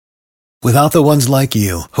Without the ones like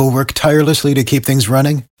you, who work tirelessly to keep things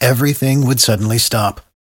running, everything would suddenly stop.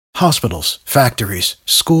 Hospitals, factories,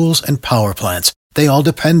 schools, and power plants, they all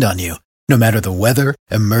depend on you. No matter the weather,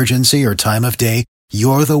 emergency, or time of day,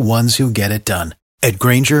 you're the ones who get it done. At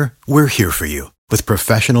Grainger, we're here for you with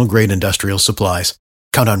professional-grade industrial supplies.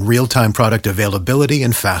 Count on real-time product availability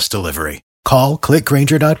and fast delivery. Call,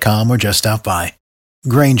 clickgrainger.com, or just stop by.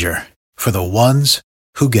 Grainger, for the ones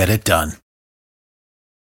who get it done.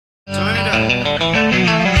 Get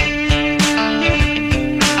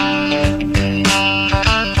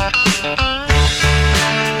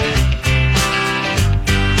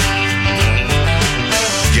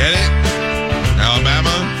it?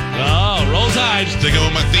 Alabama? Oh, roll tide. Sticking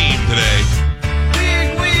with my theme today.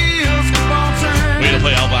 We gonna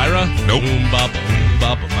play Elvira? Nope. That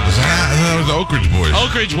was the Oak Ridge Boys.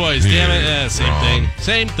 Oak Ridge Boys, damn it. Yeah, same Wrong. thing.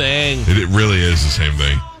 Same thing. It really is the same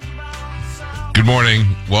thing. Good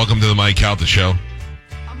morning. Welcome to the Mike Calta Show.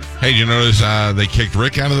 Hey, did you notice they kicked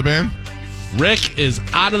Rick out of the band? Rick is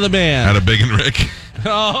out of the band. Out of Big and Rick.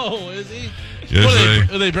 Oh, is he? Yes,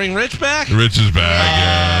 Will they bring Rich back? Rich is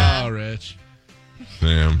back. Oh, Rich.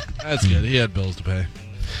 Damn. That's good. He had bills to pay.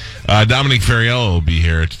 Dominic Ferriello will be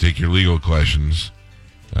here to take your legal questions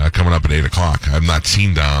coming up at 8 o'clock. I've not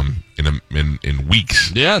seen Dom in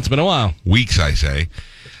weeks. Yeah, it's been a while. Weeks, I say.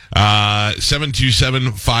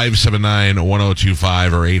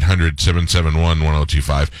 727-579-1025 or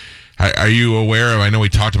 800-771-1025. Are you aware of, I know we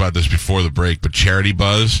talked about this before the break, but Charity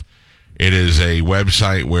Buzz, it is a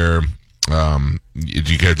website where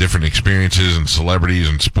you get different experiences and celebrities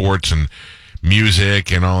and sports and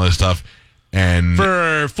music and all this stuff. And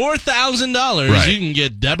for $4,000, right, you can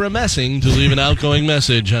get Deborah Messing to leave an outgoing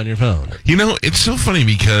message on your phone. You know, it's so funny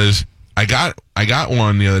because I got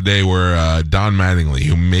one the other day where Don Mattingly,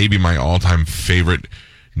 who may be my all-time favorite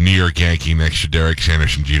New York Yankee next to Derek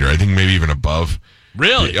Sanderson Jeter, I think maybe even above.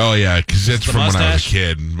 Really? Oh, yeah, because that's from when I was a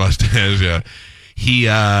kid. Mustache, yeah. He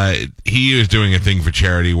is doing a thing for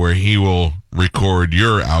charity where he will record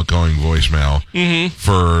your outgoing voicemail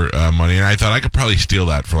for money, and I thought I could probably steal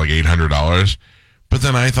that for like $800, but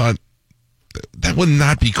then I thought that would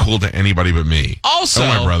not be cool to anybody but me. Also,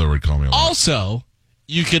 my brother would call me. Also,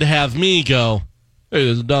 you could have me go, "Hey,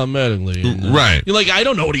 this is Don Mattingly." Right. You're like, I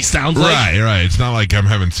don't know what he sounds like. Right. It's not like I'm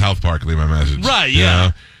having South Park leave my message. Right.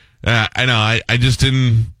 Yeah. I know. I just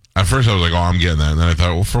didn't. At first, I was like, "Oh, I'm getting that," and then I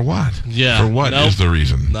thought, "Well, for what? Yeah. For what is the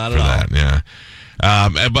reason Not for at all. that?" Yeah.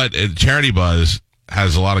 But Charity Buzz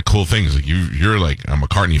has a lot of cool things. Like you're like a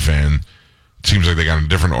McCartney fan. It seems like they got a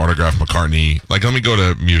different autograph McCartney. Like, let me go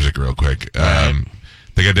to music real quick. Right.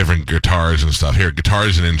 They got different guitars and stuff. Here,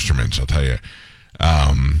 guitars and instruments, I'll tell you.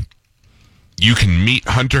 You can meet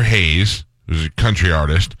Hunter Hayes, who's a country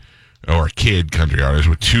artist, or a kid country artist,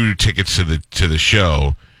 with 2 tickets to the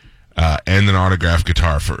show and an autographed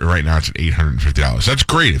guitar. For right now, it's at $850. That's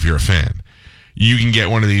great if you're a fan. You can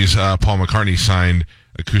get one of these Paul McCartney signed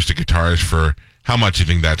acoustic guitars for how much do you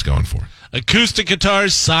think that's going for? Acoustic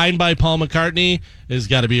guitars signed by Paul McCartney has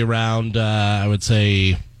got to be around, I would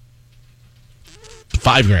say,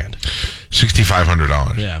 $5,000.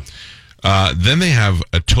 $6,500. Yeah. Then they have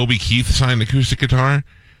a Toby Keith signed acoustic guitar.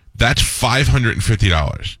 That's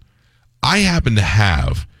 $550. I happen to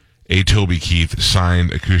have a Toby Keith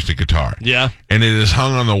signed acoustic guitar. Yeah. And it is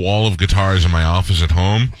hung on the wall of guitars in my office at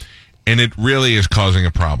home. And it really is causing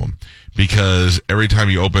a problem. Because every time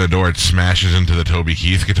you open a door, it smashes into the Toby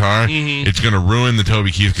Keith guitar. Mm-hmm. It's going to ruin the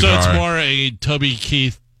Toby Keith guitar. So it's more a Toby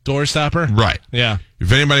Keith door stopper? Right. Yeah.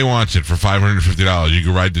 If anybody wants it for $550, you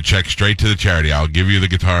can write the check straight to the charity. I'll give you the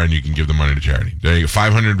guitar and you can give the money to charity. There you go.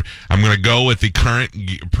 $500. I'm going to go with the current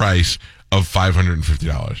price of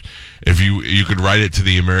 $550. If you could write it to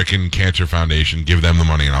the American Cancer Foundation, give them the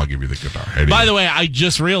money, and I'll give you the guitar. By the way, I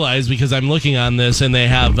just realized, because I'm looking on this, and they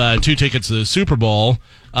have 2 tickets to the Super Bowl,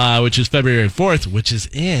 which is February 4th, which is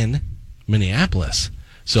in Minneapolis.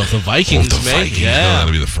 So if the Vikings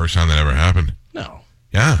that'll be the first time that ever happened. No.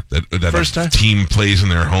 Yeah, that First time? team plays in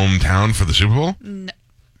their hometown for the Super Bowl. No.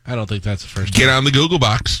 I don't think that's the first time. Get on the Google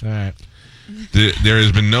box. All right. There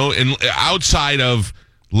has been no outside of,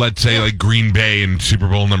 let's say, like Green Bay in Super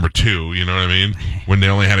Bowl number 2, you know what I mean? When they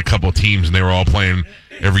only had a couple of teams and they were all playing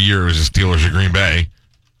every year, it was the Steelers or Green Bay.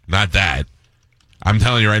 Not that. I'm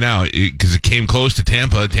telling you right now, because it came close to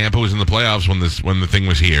Tampa. Tampa was in the playoffs when the thing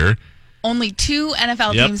was here. Only 2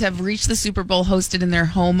 NFL teams have reached the Super Bowl hosted in their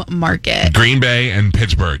home market. Green Bay and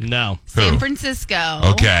Pittsburgh. No. San Francisco.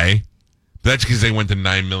 Okay. That's because they went to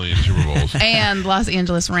 9 million Super Bowls. And Los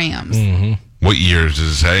Angeles Rams. Mm-hmm. What years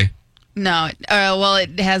does it say? No. Well,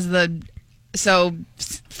 it has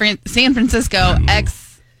San Francisco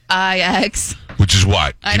XIX. Which is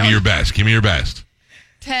what? I Give me don't- your best. Give me your best.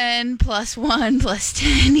 10 plus 1 plus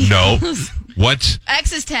 10 equals... No. What's...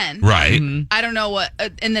 X is 10. Right. I don't know what...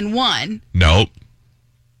 and then 1. Nope.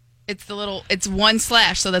 It's the little... It's 1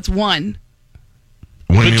 slash, so that's 1.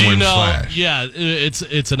 What do you But mean do you one know? slash? Yeah,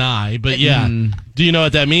 it's an I. But yeah, do you know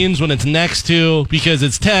what that means when it's next to? Because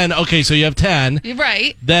it's 10. Okay, so you have 10. You're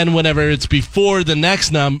right. Then whenever it's before the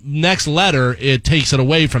next letter, it takes it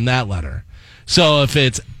away from that letter. So if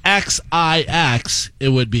it's XIX, it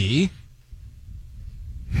would be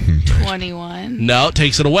 21. no, it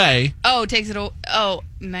takes it away. Oh, takes it...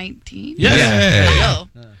 19? Yes. Yeah.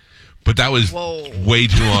 Oh. But that was Whoa. way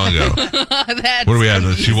too long ago. That's What do we have?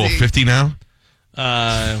 The Super Bowl confusing. 50 now?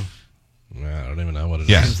 I don't even know what it is.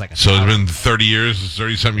 Yeah. like a So it's been 30 years,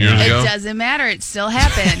 30-something years ago? It doesn't matter. It still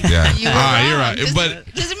happened. Yeah. You were You're wrong. right. Just, But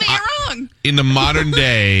just admit you're wrong. in the modern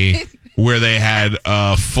day, where they had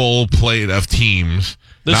a full plate of teams,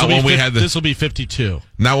 not when we had This will be 52.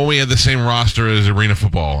 not when we had the same roster as arena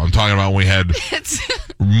football. I'm talking about when we had It's,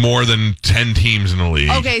 more than 10 teams in the league.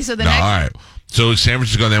 Okay, so the no, next- all right. So San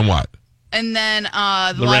Francisco, then what? and then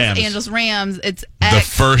the The Los Rams. Angeles Rams, it's The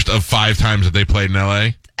first of 5 times that they played in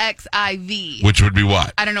LA, XIV. which would be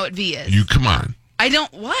what? I don't know what V is. You come on. I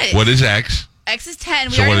don't... What? What is X? X is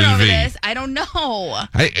 10. We So what already is went over V? this. I don't know.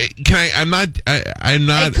 I'm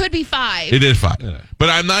not. It could be 5. It is 5. But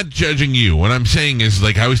I'm not judging you. What I'm saying is,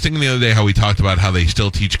 like, I was thinking the other day how we talked about how they still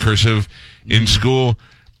teach cursive in school.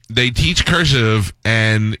 They teach cursive,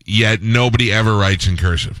 and yet nobody ever writes in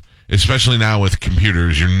cursive. Especially now with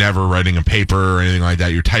computers, you're never writing a paper or anything like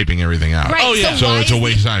that. You're typing everything out. Right. Oh, yeah. So why it's a is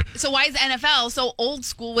waste of time. So why is the NFL so old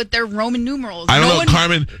school with their Roman numerals? I don't No know, one-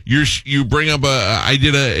 Carmen. You bring up I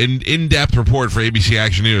did an in-depth report for ABC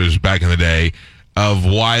Action News back in the day of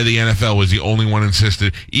why the NFL was the only one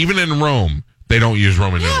insisted. Even in Rome, they don't use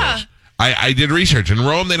Roman numerals. I did research. In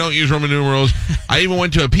Rome, they don't use Roman numerals. I even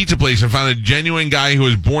went to a pizza place and found a genuine guy who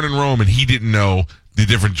was born in Rome, and he didn't know the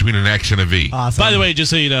difference between an X and a V. Awesome. By the way, just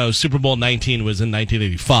so you know, Super Bowl 19 was in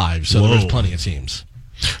 1985, so there was plenty of teams.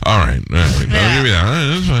 All right. I'll give you that. All right,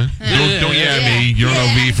 that's fine. Don't at me. You don't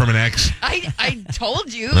know V from an X. I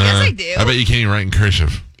told you. Yes, I do. I bet you can't even write in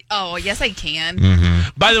cursive. Oh, yes, I can.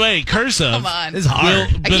 By the way, cursive. Come on. It's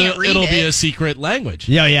hard. But can't read it'll be it. a secret language.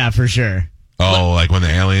 Yeah, for sure. Oh, like when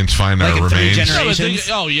the aliens find Like our in 3 remains? generations.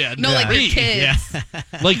 Oh, yeah. No, like your Read. kids.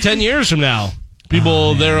 Like 10 years from now.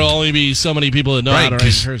 There will only be so many people that know how to write in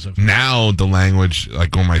 'cause cursive. now the language,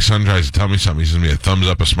 like when my son tries to tell me something, he sends me a thumbs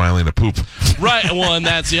up, a smiley, and a poop. Right. Well, and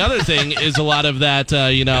that's the other thing is a lot of that,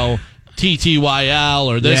 TTYL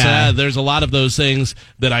or this Yeah. and that. There's a lot of those things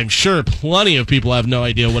that I'm sure plenty of people have no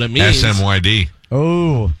idea what it means. SMYD.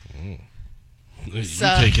 Oh. You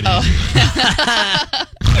So- take it oh. easy.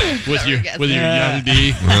 with your young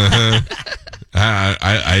D.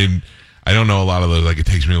 I don't know a lot of those. Like, it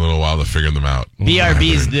takes me a little while to figure them out.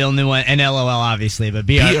 BRB is the only one, and LOL obviously, but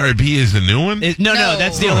BRB is the new one? No, No.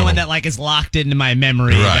 that's the only one that like is locked into my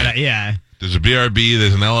memory. Right. That yeah, There's a BRB,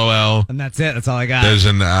 there's an LOL, and that's it. That's all I got. there's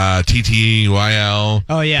an TTYL.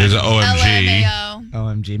 Oh, yeah. There's an OMG. LMAO.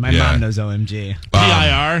 OMG. My Yeah. mom knows OMG.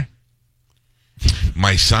 PIR.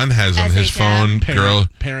 My son has on his SHM. phone,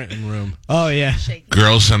 Parent in room. Oh yeah.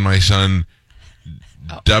 girls send my son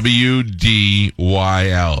WDYL.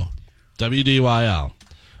 WDYL.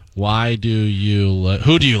 Why do you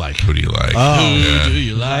who do you like? Who do you like? Who do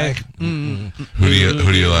you like? Who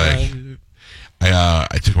do you like?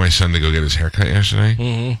 I took my son to go get his haircut yesterday.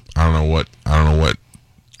 I don't know what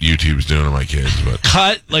YouTube's doing to my kids, but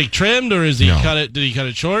Cut like trimmed, or is he No. cut it? Did he cut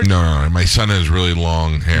it short? no. My son has really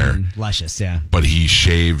long hair, Luscious. Yeah. but he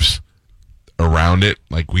shaves around it.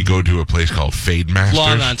 Like, we go to a place called Fade Masters.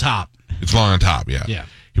 Long on top. It's long on top, yeah. Yeah.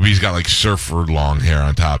 He's got like surfer long hair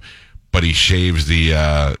on top, but he shaves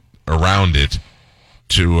the around it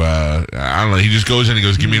to I don't know. He just goes in and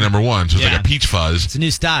goes, "Give me number 1." So it's Yeah. like a peach fuzz. It's a new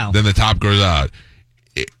style. Then the top grows out.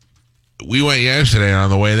 We went yesterday, and on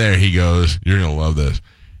the way there, he goes, "You're gonna love this."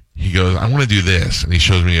 He goes, "I want to do this," and he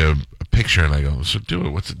shows me a picture, and I go, "So do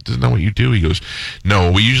it. Isn't that what you do?" He goes, "No,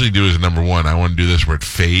 what we usually do is number 1. I want to do this where it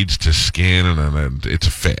fades to skin, and then it's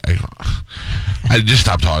a fade." I just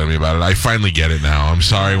stopped talking to me about it. I finally get it now. I'm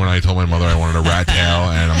sorry when I told my mother I wanted a rat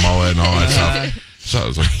tail and a mullet and all that stuff. So I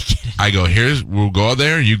was like, we'll go out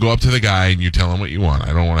there, you go up to the guy, and you tell him what you want.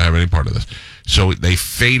 I don't want to have any part of this. So they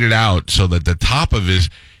fade it out so that the top of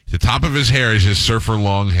his hair is his surfer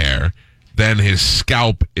long hair. Then his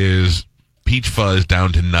scalp is peach fuzz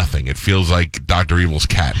down to nothing. It feels like Dr. Evil's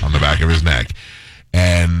cat on the back of his neck.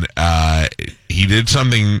 And he did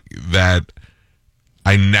something that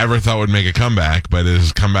I never thought would make a comeback, but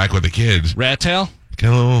has come back with the kids. Rat tail.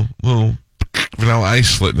 Get a little Vanilla Ice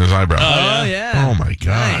slit in his eyebrow. Oh, yeah. Oh, my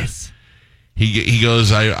God. Nice. He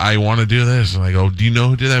goes, I want to do this. And I go, do you know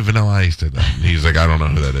who did that? Vanilla Ice did that. And he's like, I don't know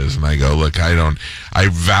who that is. And I go, look, I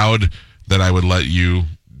vowed that I would let you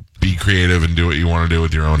be creative and do what you want to do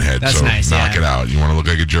with your own head. That's so nice, knock yeah. it out. You want to look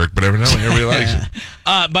like a jerk, but evidently everybody likes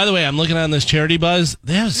it. By the way, I'm looking on this Charity Buzz.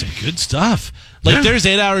 They have some good stuff. Like, Yeah. there's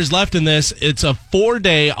 8 hours left in this. It's a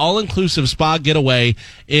 4-day all-inclusive spa getaway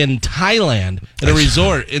in Thailand, at a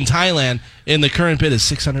resort in Thailand, and the current bid is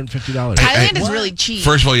 $650. Thailand is really cheap.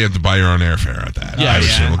 First of all, you have to buy your own airfare at that. Yeah, I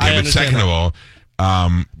assume. yeah. Okay, I but understand second that. of all,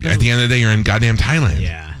 at the end of the day, you're in goddamn Thailand.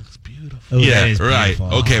 Yeah. It's beautiful. Oh, that Yeah, is right.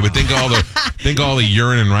 beautiful. Okay, but think of all the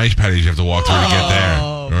urine and rice patties you have to walk through to get there.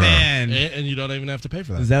 Oh, man. And you don't even have to pay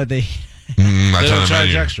for that. Is that what they... That's They don't on the charge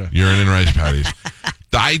menu. extra. Urine and rice patties.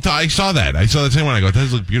 I saw that. I saw the same one. I go,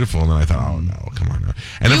 those look beautiful. And then I thought, oh, no, come on. No.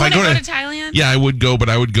 And You if I want go to go to Thailand? yeah, I would go, but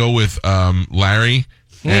I would go with Larry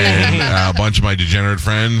and a bunch of my degenerate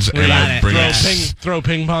friends. And Got I'd it. bring Yeah. Throw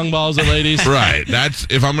ping pong balls at ladies. Right. That's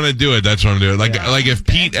if I'm gonna do it. That's what I'm doing. Like if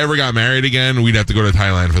Pete ever got married again, we'd have to go to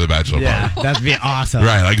Thailand for the bachelor Yeah, party. that'd be awesome.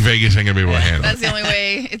 Right. Like Vegas ain't gonna be able to handle That's it. the only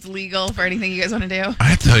way it's legal for anything you guys want to do. I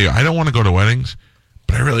have to tell you, I don't want to go to weddings,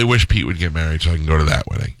 but I really wish Pete would get married so I can go to that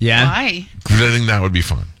wedding Yeah? Why? because I think that would be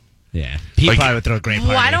fun. Yeah. Pete Like- probably would throw a great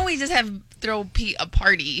party. Why don't we just throw Pete a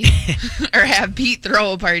party, or have Pete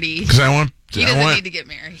throw a party? Because I want He doesn't need to get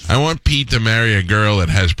married. I want Pete to marry a girl that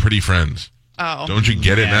has pretty friends. Oh, Don't you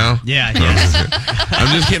get it now? Yeah.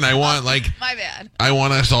 I'm just kidding. I want my bad. I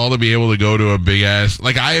want us all to be able to go to a big ass.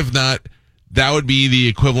 Like I have not. That would be the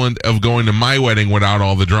equivalent of going to my wedding without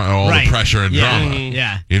all the Right. the pressure and Yeah. drama.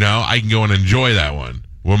 Yeah. You know, I can go and enjoy that one.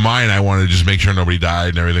 Well, mine, I wanted to just make sure nobody died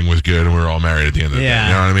and everything was good and we were all married at the end of the Yeah. day.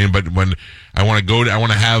 You know what I mean? But when I want to go to,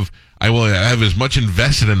 I will have as much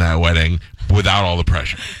invested in that wedding without all the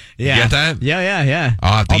pressure. Yeah. You get that? Yeah.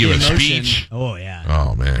 I'll have to All give the a emotion. speech. Oh, yeah.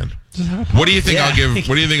 Oh man. What do you think Yeah. I'll give?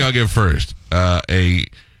 What do you think I'll give first? A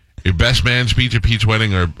best man speech at Pete's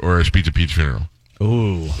wedding or a speech at Pete's funeral?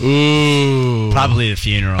 Ooh. Probably the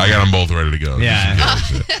funeral. I got them both ready to go. Yeah.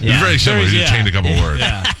 It's Yeah. very simple. You just change a couple words.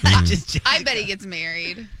 Yeah. I bet he gets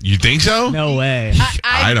married. You think so? No way.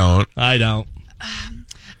 I don't. I don't.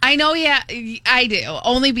 I know. Yeah, I do.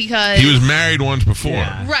 Only because He was married once before.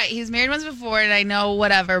 Yeah. right. He was married once before, and I know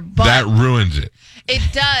whatever. But That ruins it. it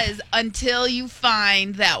does until you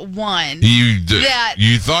find that one. You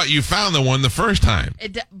thought you found the one the first time.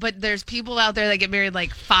 But there's people out there that get married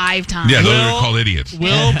like 5 times. Yeah, those Will- are called idiots.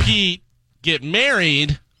 Will Pete get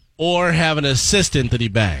married or have an assistant that he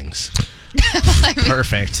bangs?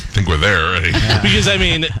 Perfect. I think we're there already. Because, I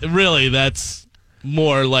mean, really, that's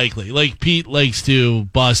more likely. Like, Pete likes to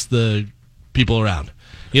bust the people around.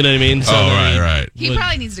 You know what I mean? So right. He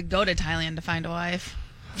probably needs to go to Thailand to find a wife.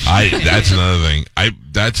 That's another thing.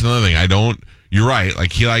 I don't. You're right.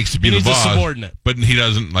 Like he likes to be He the needs a boss, subordinate. but he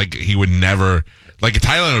doesn't. Like he would never. Like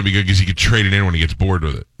Thailand would be good because he could trade it in when he gets bored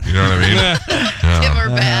with it. You know what I mean? Give her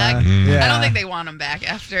back. Yeah. I don't think they want him back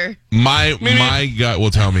after. My gut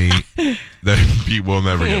will tell me that Pete will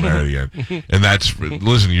never get married again. And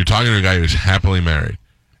listen, you're talking to a guy who's happily married,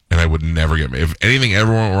 and I would never get married. If anything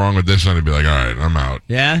ever went wrong with this one, I'd be like, all right, I'm out.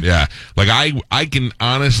 Yeah? Yeah. Like I can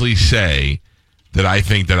honestly say that I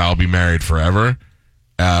think that I'll be married forever.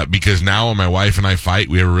 Because now when my wife and I fight,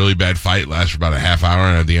 we have a really bad fight, lasts for about a half hour,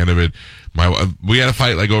 and at the end of it, we had a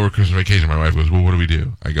fight like over Christmas vacation. My wife goes, well, what do we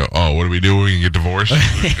do? I go, oh, what do we do? We can get divorced? I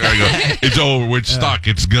go, it's over. We're stuck.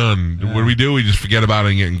 It's gone. What do we do? We just forget about it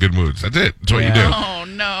and get in good moods. That's it. That's what you do. Oh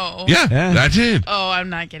no. Yeah, that's it. Oh, I'm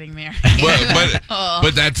not getting married.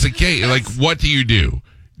 But that's the case. Like, what do you do?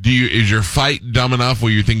 Is your fight dumb enough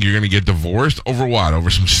where you think you're going to get divorced over what? Over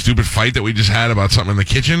some stupid fight that we just had about something in the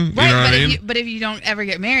kitchen? Right, You know what but I mean? if you don't ever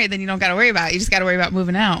get married, then you don't got to worry about it. You just got to worry about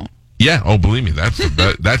moving out. Yeah. Oh, believe me, that's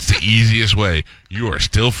the easiest way. You are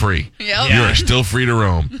still free. Yep. You are still free to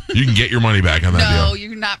roam. You can get your money back on that No, deal.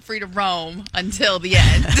 you're not free to roam until the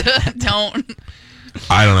end. Don't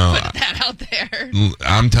I don't know. put that out there.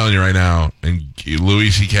 I'm telling you right now, and Louis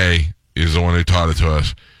C.K. is the one who taught it to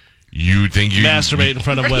us. You think you Masturbate in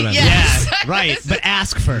front of women. Yes. Yeah, right. But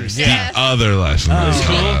ask first. Yes. other lesson. Oh, they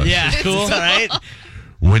taught us. Yeah, cool. All right.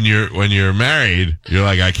 When you're married, you're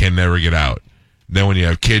like, I can never get out. Then when you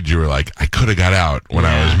have kids, you were like, I could have got out when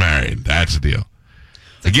I was married. That's the deal.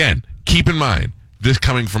 Again, keep in mind, this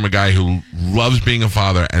coming from a guy who loves being a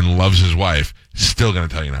father and loves his wife, still going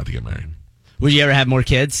to tell you not to get married. Would you ever have more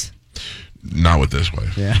kids? Not with this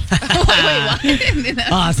wife. Yeah. Wait,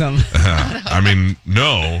 what? Awesome. I mean,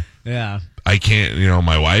 no. Yeah. I can't,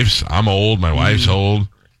 I'm old, my wife's old.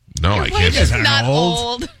 No, I can't. Wife is are not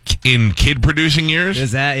old. old. In kid producing years?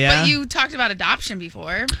 Is that, yeah? But you talked about adoption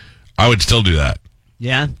before. I would still do that.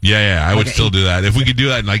 Yeah? Yeah, I would Like still do that. If we could do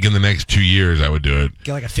that like in the next 2 years, I would do it.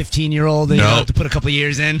 Get like a 15-year-old and you No. have to put a couple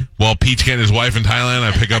years in. While Pete's getting his wife in Thailand,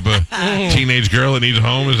 I pick up a teenage girl that needs a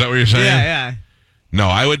home. Is that what you're saying? Yeah. No,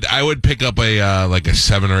 I would pick up a like a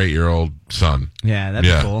 7 or 8 year old son. Yeah, that'd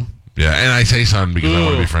be cool. Yeah, and I say son because I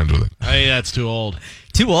want to be friends with it. I think that's too old.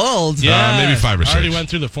 Too old? Yeah, maybe 5 or 6. Already went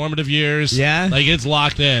through the formative years. Yeah? Like, it's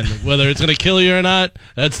locked in. Whether it's going to kill you or not,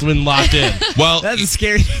 that's been locked in. Well, That's a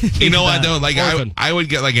scary thing. you know what though? Like Orphan. I would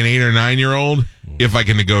get like an 8 or 9 year old if I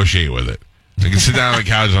can negotiate with it. I can sit down on the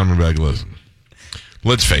couch and I'm gonna be like, listen,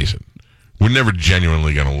 let's face it, we're never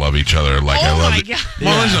genuinely gonna love each other like I love my it. God.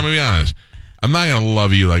 Well, listen, I'm gonna be honest. I'm not gonna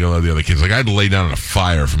love you like I love the other kids. Like I'd lay down in a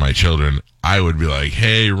fire for my children. I would be like,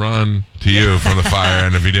 hey, run to you from the fire,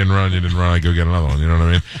 and if you didn't run, I'd go get another one. You know what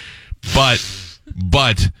I mean?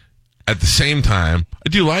 But at the same time, I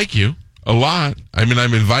do like you a lot. I mean,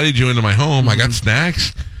 I've invited you into my home. I got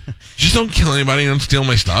snacks. Just don't kill anybody. Don't steal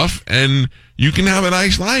my stuff, and you can have a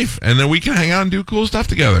nice life, and then we can hang out and do cool stuff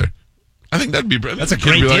together. I think that'd be. That's a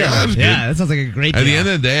great deal. That's Yeah, good. that sounds like a great deal. At the end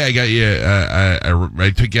of the day, I got you. I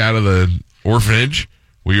took you out of the orphanage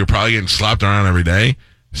where you're probably getting slapped around every day,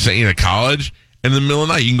 sent you to college. And in the middle of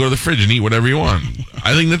the night, you can go to the fridge and eat whatever you want.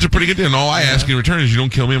 I think that's a pretty good deal. And all I ask in return is you don't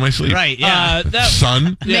kill me in my sleep. Right, yeah.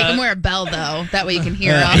 Son. Make him wear a bell, though. That way you can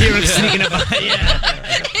hear I him. hear him sneaking up.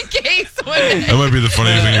 Yeah. In case. When... That might be the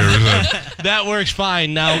funniest thing you ever said. That works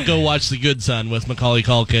fine. Now go watch The Good Son with Macaulay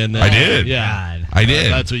Culkin. I did. Yeah. God. I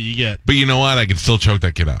did. That's what you get. But you know what? I can still choke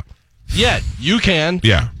that kid out. Yeah, you can.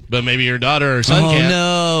 Yeah. But maybe your daughter or son Oh, can't.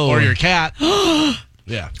 no. Or your cat.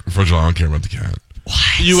 Yeah. First of all, I don't care about the cat.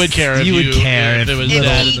 You would care if You would care if it was If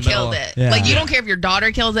dead he in the killed middle. it. Yeah. Like, you don't care if your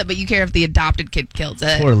daughter kills it, but you care if the adopted kid kills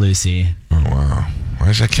it. Poor Lucy. Oh, wow. Why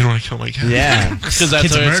does that kid want to kill my cat? Yeah. Because that's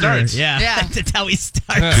Kid's how a it murderer. starts. Yeah. Yeah. That's how he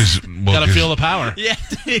starts. Gotta feel the power. Yeah.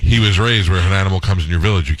 He was raised where if an animal comes in your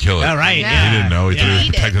village, you kill it. All right. Yeah. He didn't know. He thought he was Eat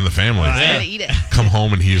it. protecting the family. He's Yeah. gonna eat it. Come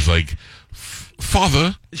home and he's like,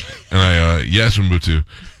 Father. And I, yes, Mbutu.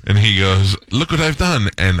 And he goes, look what I've done.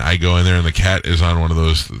 And I go in there and the cat is on one of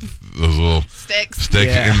those little Sticks. stick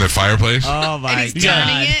Yeah. in the fireplace. Oh, my And he's You got,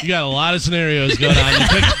 turning it. you got a lot of scenarios going on.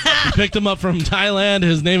 You picked him up from Thailand.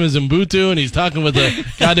 His name is Mbutu, and he's talking with a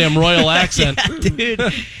goddamn royal accent. Dude.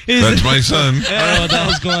 That's my son. I don't know what the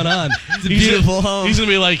hell's going on. It's a beautiful home. He's going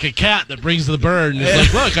to be like a cat that brings the bird, and he's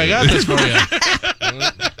like, look, I got this for you.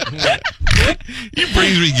 He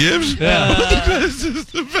brings me gifts. Yeah.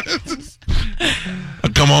 The best. I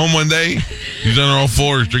come home one day. He's on all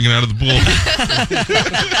fours drinking out of the pool.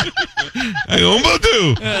 I go,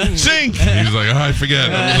 Mbutu, sink. He's like, oh, I forget.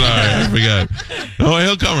 I'm sorry. I forgot. Oh,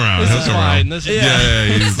 he'll come around. This He'll is come fine. around. This is Yeah,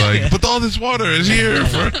 he's like, but all this water is here.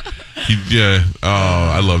 Yeah.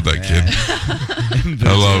 Oh, I love that kid.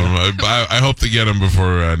 I love him. I hope to get him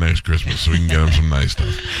before next Christmas so we can get him some nice stuff.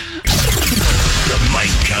 The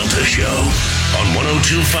Mike Calta Show on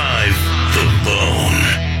 102.5 The Bone.